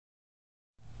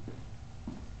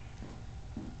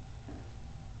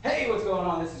going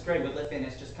on? This is Greg with Lift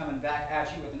Fitness, just coming back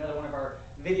at you with another one of our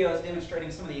videos demonstrating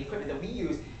some of the equipment that we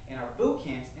use in our boot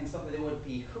camps and something that would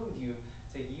behoove you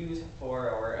to use for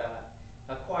or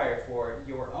acquire for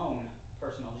your own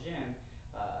personal gym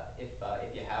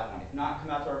if you have one. If not, come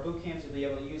out to our boot camps. You'll be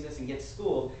able to use this and get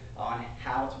schooled on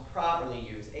how to properly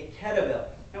use a kettlebell.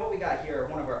 Now what we got here are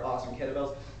one of our awesome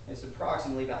kettlebells. It's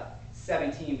approximately about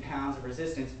 17 pounds of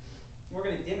resistance. We're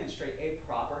going to demonstrate a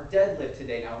proper deadlift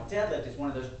today. Now, deadlift is one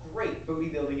of those great booty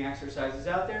building exercises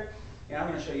out there, and I'm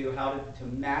going to show you how to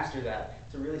master that,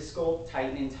 to really sculpt,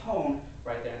 tighten, and tone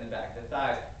right there in the back of the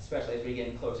thighs, especially as we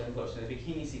get closer and closer to the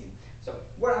bikini season. So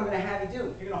what I'm going to have you do,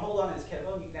 you're going to hold on to this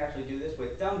kettlebell. You can actually do this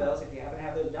with dumbbells if you happen to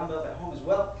have those dumbbells at home as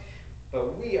well,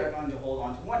 but we are going to hold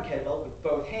on to one kettlebell with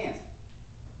both hands.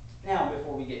 Now,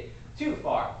 before we get too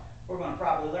far, we're going to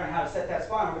properly learn how to set that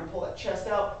spine. We're going to pull that chest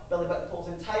out, belly button pulls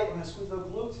in tight. We're going to squeeze those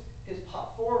glutes, hips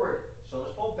pop forward,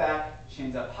 shoulders pull back,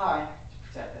 chins up high to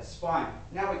protect that spine.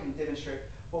 Now we can demonstrate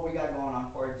what we got going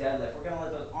on for a deadlift. We're going to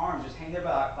let those arms just hang there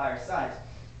by our sides.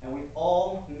 And we've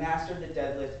all mastered the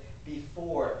deadlift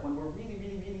before. When we're really,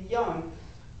 really, really young,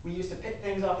 we used to pick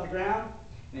things off the ground.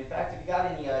 And in fact, if you got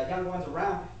any young ones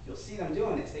around, you'll see them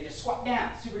doing this. They just squat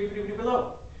down, super duper duper duper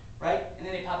low, right? And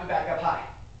then they pop it back up high.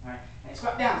 All right, and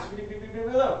squat down, super duper duper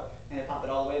duper low, and then pop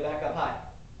it all the way back up high.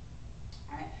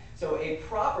 All right, so a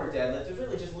proper deadlift is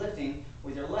really just lifting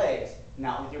with your legs,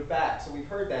 not with your back. So we've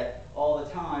heard that all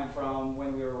the time from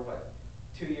when we were,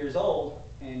 2 years old,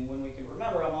 and when we can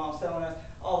remember our moms telling us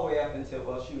all the way up until,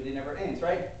 well, shoot, it never ends,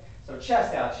 right? So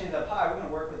chest out, chins up high. We're going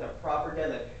to work with a proper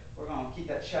deadlift. We're going to keep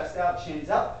that chest out,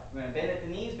 chins up. We're going to bend at the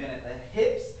knees, bend at the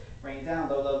hips, bring it down,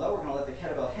 low, low, low. We're going to let the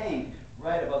kettlebell hang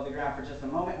right above the ground for just a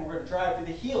moment. And we're going to drive through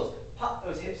the heels. Pop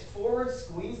those hips forward,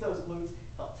 squeeze those glutes,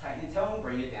 help tighten and tone,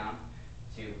 bring it down.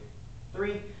 2,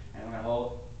 3, and we're going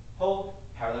to hold,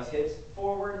 power those hips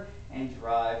forward, and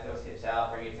drive those hips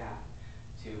out, bring it down.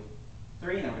 2,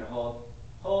 3, and then we're going to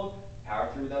hold,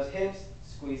 power through those hips,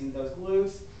 squeezing those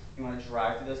glutes. You want to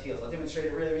drive through those heels. I'll demonstrate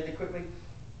it really, really quickly.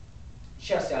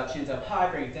 Chest out, chins up high,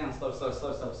 bring it down, slow, slow,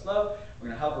 slow, slow, slow. We're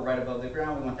going to hover right above the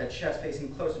ground. We want that chest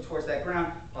facing closer towards that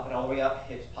ground. Pop it all the way up,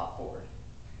 hips pop forward.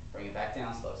 Bring it back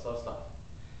down, slow, slow, slow.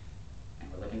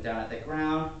 And we're looking down at the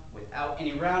ground without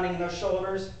any rounding in those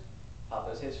shoulders. Pop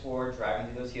those hips forward, driving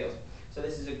through those heels. So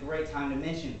this is a great time to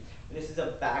mention. This is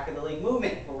a back of the leg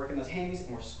movement. We're working those hammies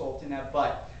and we're sculpting that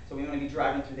butt. So we want to be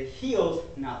driving through the heels,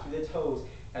 not through the toes,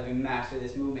 as we master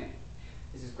this movement.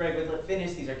 This is Greg with Lift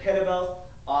Fitness. These are kettlebells.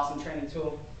 Awesome training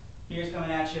tool. Here's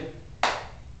coming at you,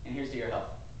 and here's to your health.